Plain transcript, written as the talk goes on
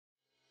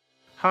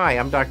Hi,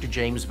 I'm Dr.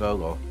 James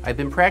Vogel. I've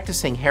been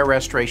practicing hair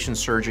restoration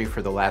surgery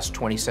for the last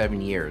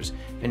 27 years,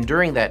 and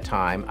during that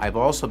time, I've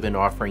also been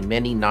offering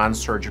many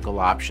non-surgical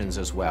options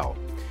as well.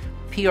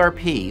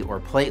 PRP, or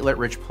Platelet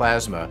Rich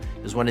Plasma,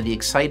 is one of the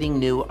exciting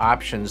new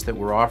options that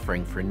we're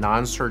offering for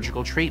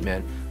non-surgical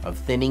treatment of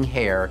thinning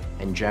hair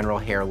and general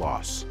hair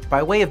loss.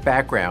 By way of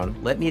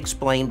background, let me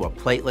explain what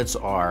platelets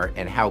are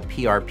and how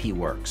PRP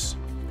works.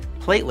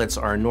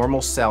 Platelets are a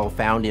normal cell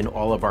found in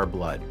all of our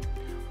blood.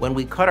 When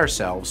we cut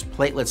ourselves,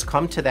 platelets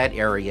come to that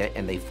area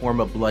and they form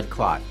a blood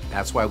clot.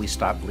 That's why we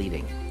stop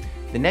bleeding.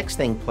 The next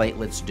thing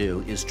platelets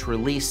do is to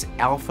release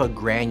alpha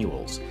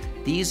granules.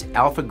 These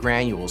alpha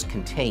granules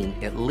contain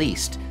at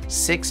least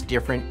 6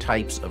 different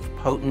types of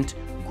potent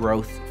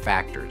growth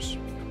factors.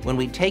 When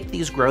we take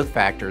these growth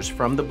factors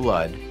from the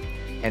blood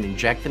and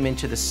inject them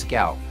into the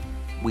scalp,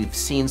 we've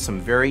seen some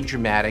very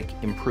dramatic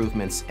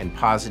improvements and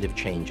positive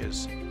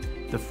changes.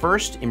 The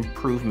first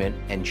improvement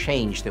and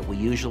change that we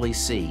usually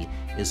see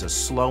is a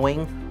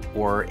slowing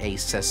or a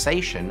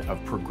cessation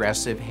of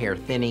progressive hair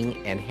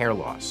thinning and hair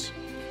loss.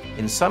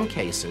 In some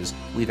cases,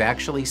 we've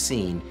actually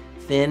seen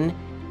thin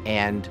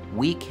and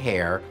weak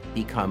hair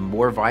become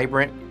more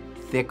vibrant,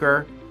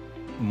 thicker,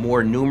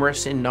 more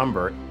numerous in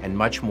number, and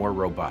much more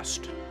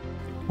robust.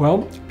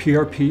 Well,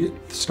 PRP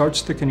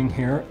starts thickening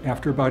hair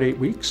after about 8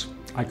 weeks.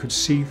 I could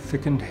see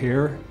thickened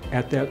hair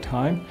at that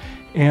time,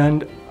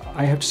 and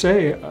I have to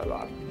say,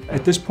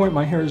 at this point,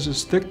 my hair is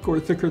as thick or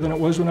thicker than it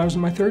was when I was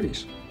in my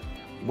 30s.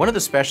 One of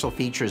the special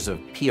features of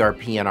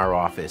PRP in our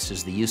office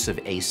is the use of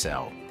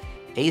ACell.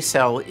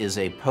 ACell is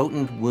a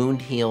potent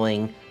wound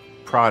healing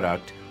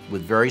product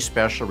with very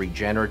special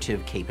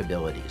regenerative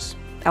capabilities.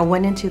 I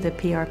went into the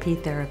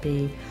PRP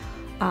therapy,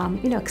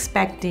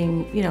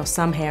 expecting,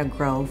 some hair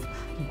growth,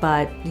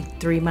 but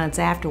 3 months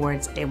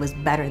afterwards, it was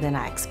better than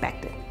I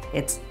expected.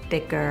 It's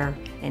thicker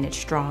and it's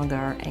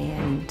stronger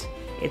and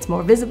it's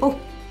more visible.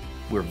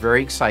 We're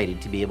very excited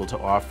to be able to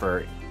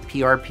offer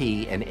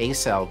PRP and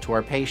ACell to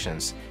our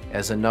patients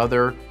as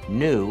another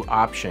new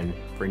option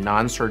for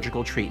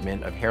non-surgical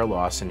treatment of hair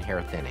loss and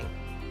hair thinning.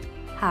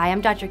 Hi, I'm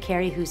Dr.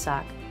 Carrie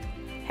Houssock.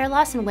 Hair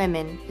loss in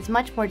women is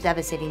much more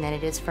devastating than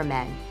it is for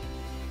men.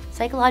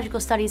 Psychological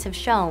studies have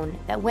shown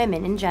that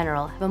women in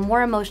general have a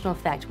more emotional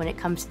effect when it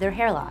comes to their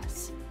hair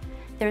loss.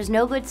 There is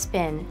no good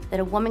spin that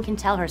a woman can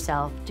tell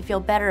herself to feel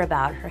better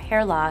about her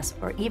hair loss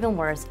or even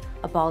worse,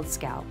 a bald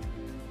scalp.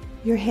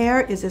 Your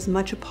hair is as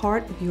much a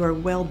part of your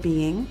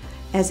well-being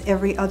as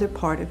every other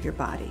part of your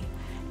body.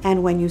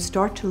 And when you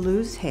start to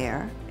lose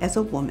hair as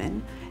a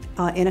woman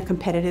in a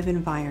competitive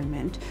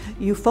environment,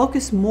 you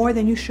focus more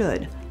than you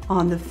should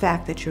on the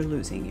fact that you're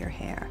losing your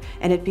hair.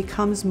 And it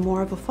becomes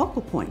more of a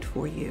focal point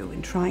for you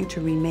in trying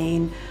to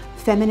remain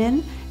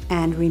feminine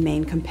and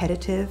remain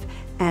competitive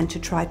and to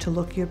try to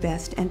look your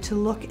best and to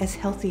look as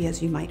healthy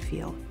as you might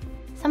feel.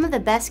 Some of the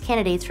best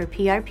candidates for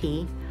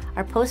PRP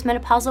are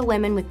postmenopausal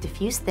women with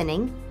diffuse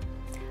thinning,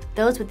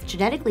 those with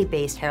genetically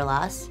based hair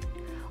loss,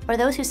 or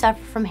those who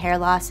suffer from hair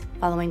loss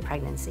following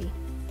pregnancy.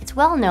 It's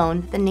well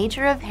known the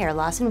nature of hair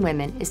loss in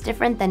women is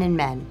different than in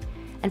men,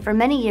 and for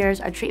many years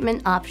our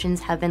treatment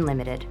options have been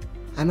limited.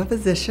 I'm a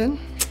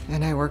physician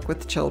and I work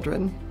with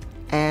children,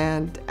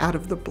 and out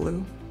of the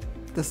blue,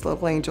 this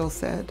little angel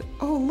said,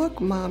 "Oh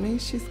look, Mommy,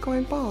 she's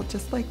going bald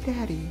just like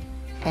Daddy."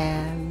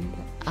 And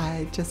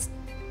I just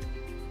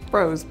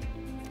froze.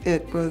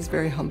 It was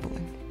very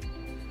humbling.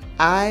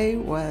 I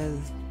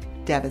was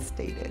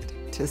devastated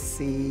to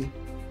see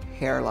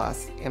hair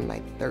loss in my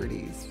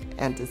 30s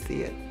and to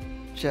see it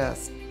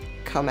just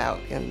come out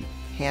in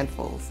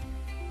handfuls.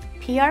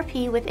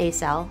 PRP with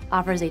ACell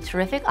offers a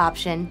terrific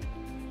option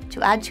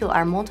to add to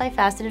our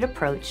multifaceted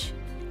approach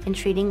in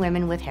treating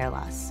women with hair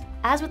loss.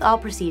 As with all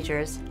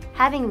procedures,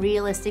 having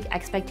realistic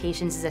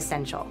expectations is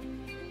essential.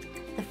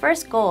 The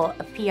first goal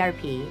of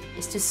PRP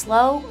is to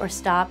slow or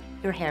stop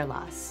your hair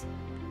loss.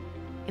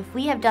 If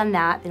we have done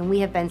that, then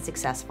we have been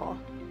successful.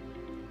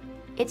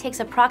 It takes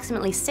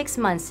approximately 6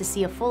 months to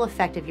see a full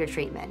effect of your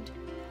treatment.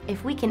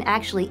 If we can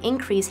actually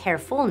increase hair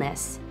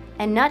fullness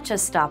and not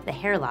just stop the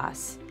hair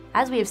loss,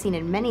 as we have seen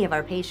in many of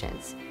our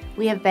patients,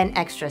 we have been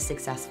extra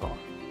successful.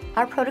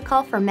 Our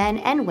protocol for men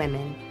and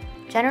women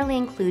generally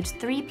includes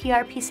 3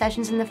 PRP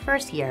sessions in the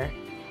first year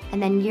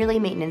and then yearly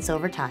maintenance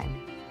over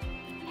time.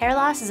 Hair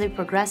loss is a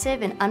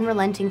progressive and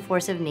unrelenting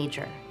force of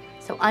nature,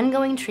 so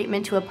ongoing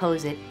treatment to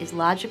oppose it is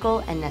logical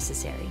and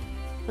necessary.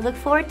 We look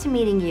forward to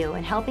meeting you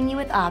and helping you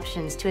with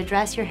options to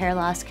address your hair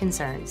loss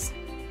concerns.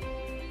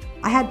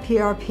 I had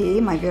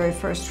PRP, my very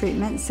first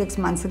treatment, 6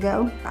 months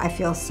ago. I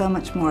feel so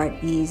much more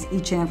at ease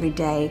each and every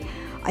day.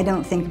 I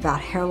don't think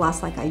about hair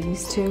loss like I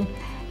used to,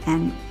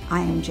 and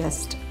I am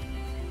just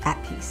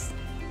at peace.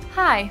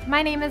 Hi,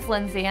 my name is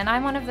Lindsey, and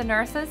I'm one of the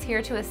nurses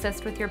here to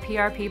assist with your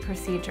PRP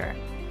procedure.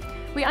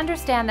 We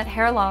understand that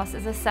hair loss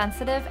is a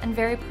sensitive and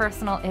very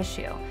personal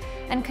issue,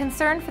 and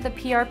concern for the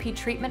PRP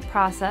treatment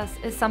process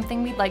is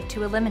something we'd like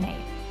to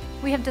eliminate.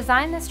 We have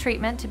designed this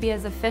treatment to be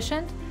as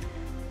efficient,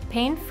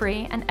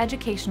 pain-free, and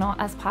educational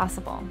as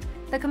possible.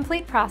 The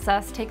complete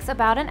process takes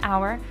about an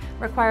hour,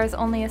 requires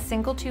only a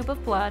single tube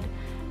of blood,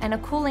 and a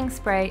cooling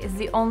spray is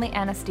the only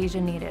anesthesia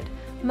needed.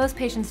 Most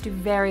patients do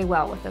very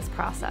well with this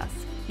process.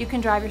 You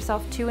can drive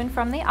yourself to and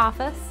from the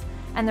office,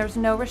 and there's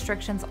no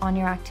restrictions on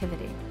your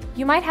activity.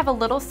 You might have a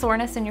little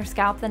soreness in your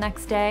scalp the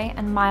next day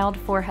and mild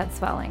forehead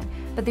swelling,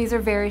 but these are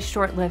very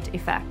short-lived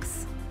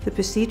effects. The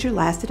procedure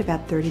lasted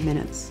about 30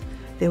 minutes.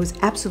 There was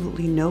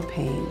absolutely no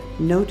pain,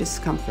 no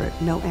discomfort,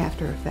 no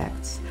after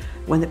effects.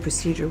 When the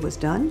procedure was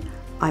done,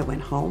 I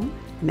went home,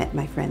 met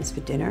my friends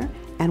for dinner,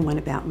 and went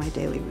about my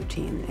daily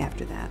routine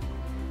after that.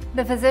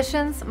 The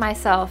physicians,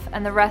 myself,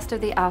 and the rest of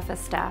the office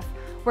staff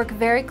work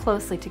very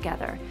closely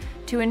together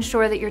to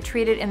ensure that you're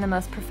treated in the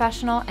most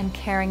professional and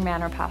caring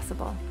manner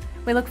possible.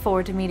 We look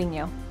forward to meeting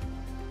you.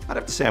 I'd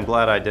have to say I'm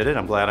glad I did it.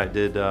 I'm glad I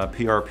did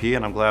PRP,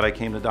 and I'm glad I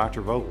came to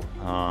Dr. Vogel.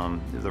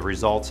 The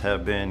results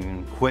have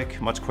been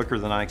quick, much quicker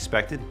than I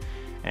expected,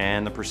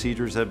 and the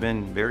procedures have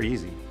been very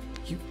easy.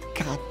 You've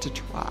got to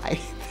try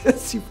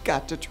this. You've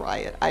got to try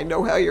it. I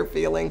know how you're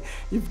feeling.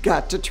 You've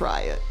got to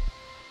try it.